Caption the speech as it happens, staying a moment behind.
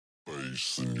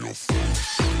face in your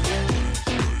face.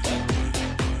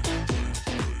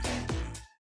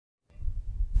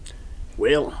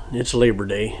 Well, it's Labor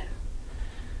Day.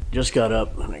 Just got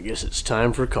up and I guess it's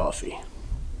time for coffee.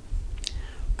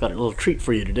 Got a little treat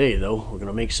for you today though. We're going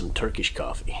to make some Turkish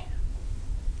coffee.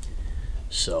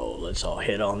 So let's all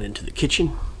head on into the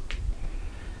kitchen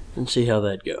and see how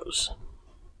that goes.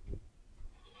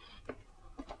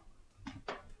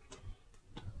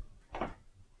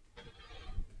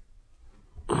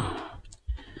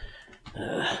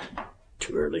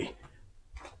 Too early.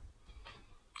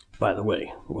 By the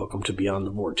way, welcome to Beyond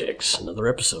the Vortex, another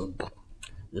episode.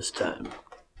 This time,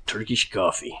 Turkish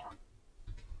coffee.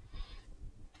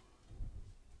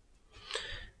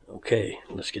 Okay,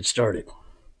 let's get started.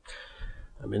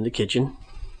 I'm in the kitchen.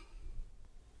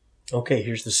 Okay,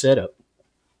 here's the setup.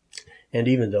 And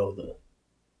even though the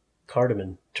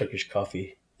cardamom Turkish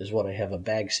coffee is what I have a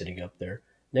bag sitting up there,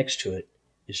 next to it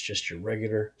is just your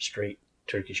regular, straight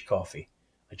Turkish coffee.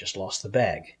 I just lost the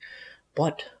bag.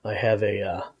 But I have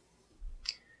a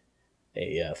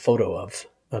photo of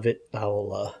it.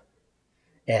 I'll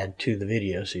add to the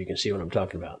video so you can see what I'm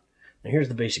talking about. Now here's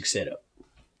the basic setup.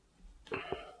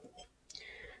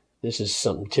 This is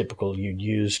something typical you'd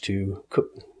use to cook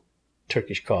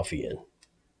Turkish coffee in.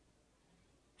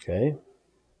 Okay.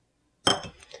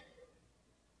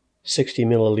 60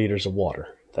 milliliters of water.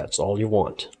 That's all you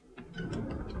want.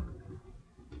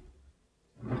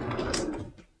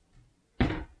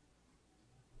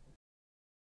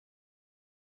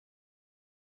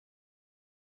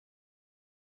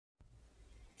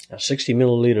 Now 60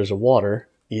 milliliters of water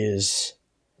is,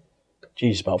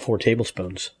 about 4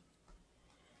 tablespoons.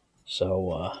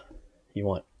 So you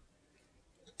want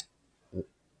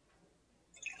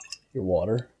your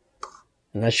water,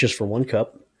 and that's just for 1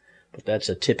 cup, but that's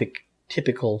a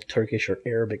typical Turkish or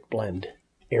Arab blend.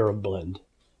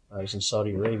 I was in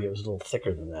Saudi Arabia, it was a little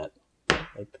thicker than that.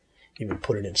 I even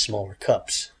put it in smaller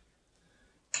cups.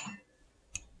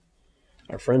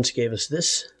 Our friends gave us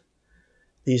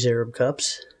these Arab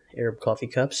coffee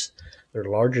cups. They're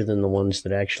larger than the ones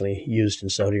that actually used in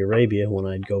Saudi Arabia when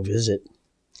I'd go visit,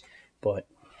 but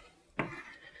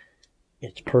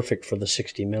it's perfect for the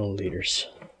 60 milliliters.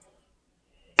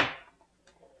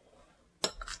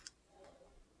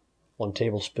 1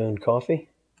 tablespoon coffee.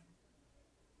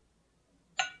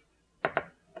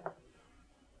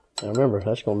 Now remember,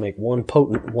 that's going to make 1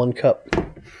 cup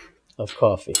of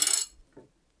coffee.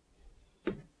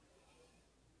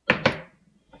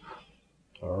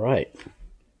 All right.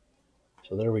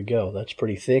 So there we go. That's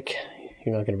pretty thick.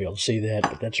 You're not going to be able to see that,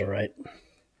 but that's all right.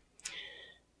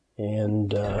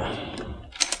 And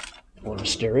want to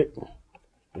stir it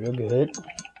real good.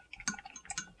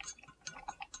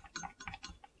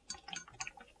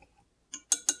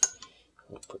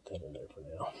 I'll put that in there for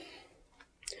now.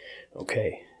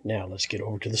 Okay, now let's get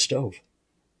over to the stove.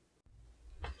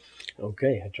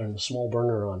 Okay, I turned the small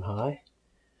burner on high,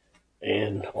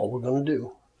 and all we're going to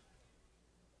do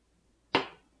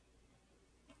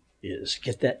is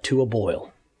get that to a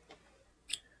boil.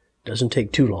 Doesn't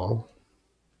take too long,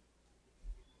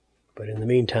 but in the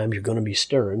meantime, you're going to be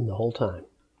stirring the whole time,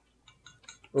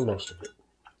 or most of it.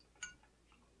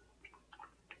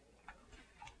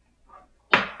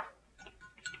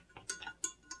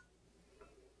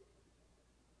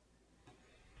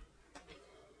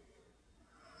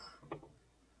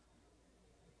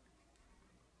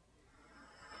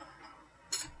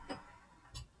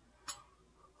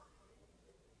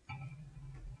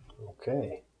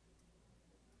 Okay,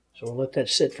 so we'll let that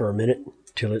sit for a minute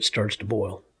till it starts to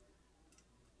boil.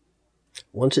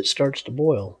 Once it starts to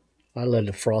boil, I let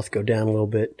the froth go down a little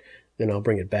bit, then I'll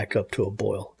bring it back up to a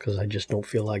boil because I just don't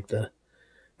feel like the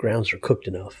grounds are cooked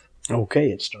enough. Okay,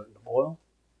 it's starting to boil.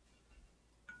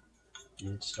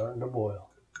 It's starting to boil.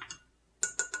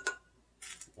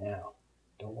 Now,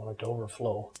 don't want it to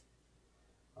overflow.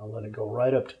 I'll let it go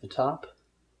right up to the top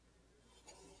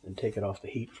and take it off the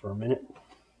heat for a minute.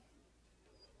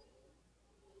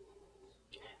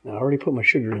 Now, I already put my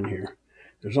sugar in here.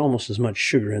 There's almost as much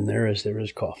sugar in there as there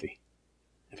is coffee.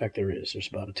 In fact, there's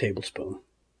about a tablespoon.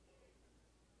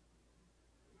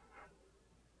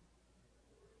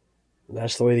 And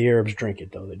that's the way the Arabs drink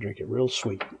it, though. They drink it real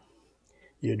sweet.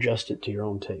 You adjust it to your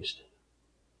own taste.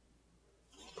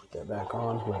 Put that back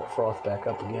on, let it froth back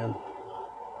up again.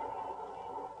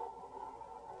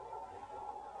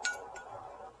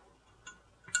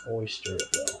 Always stir it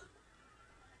well.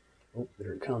 Oh,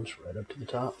 there it comes, right up to the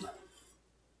top.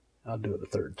 I'll do it a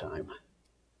 3rd time.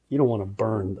 You don't want to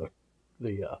burn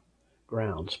the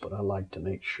grounds, but I like to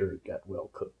make sure it got well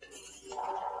cooked.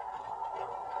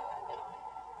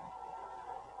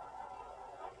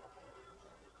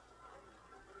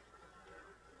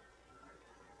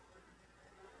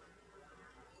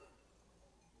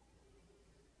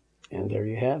 And there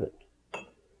you have it.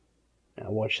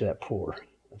 Now watch that pour.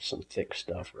 That's some thick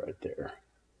stuff right there.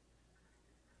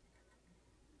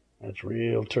 That's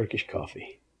real Turkish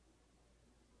coffee.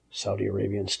 Saudi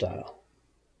Arabian style.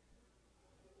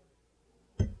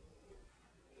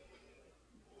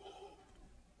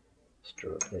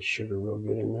 Stir up that sugar real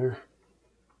good in there.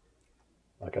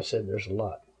 Like I said, there's a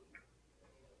lot.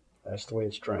 That's the way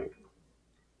it's drank.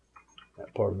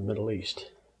 That part of the Middle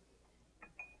East.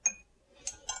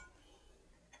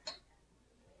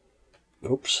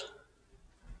 Oops.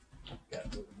 Got a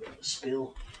little bit of a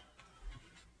spill.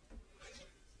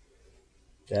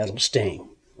 That'll sting.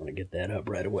 I'm going to get that up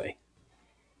right away.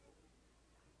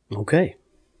 Okay.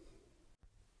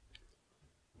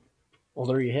 Well,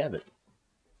 there you have it.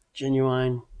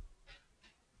 Genuine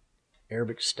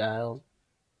Arabic style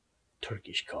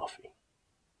Turkish coffee.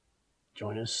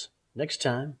 Join us next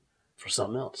time for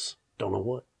something else. Don't know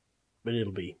what, but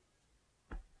it'll be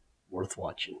worth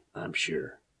watching, I'm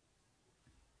sure.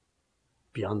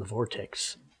 Beyond the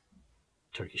Vortex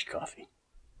Turkish coffee.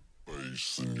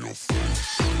 Face in your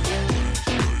face.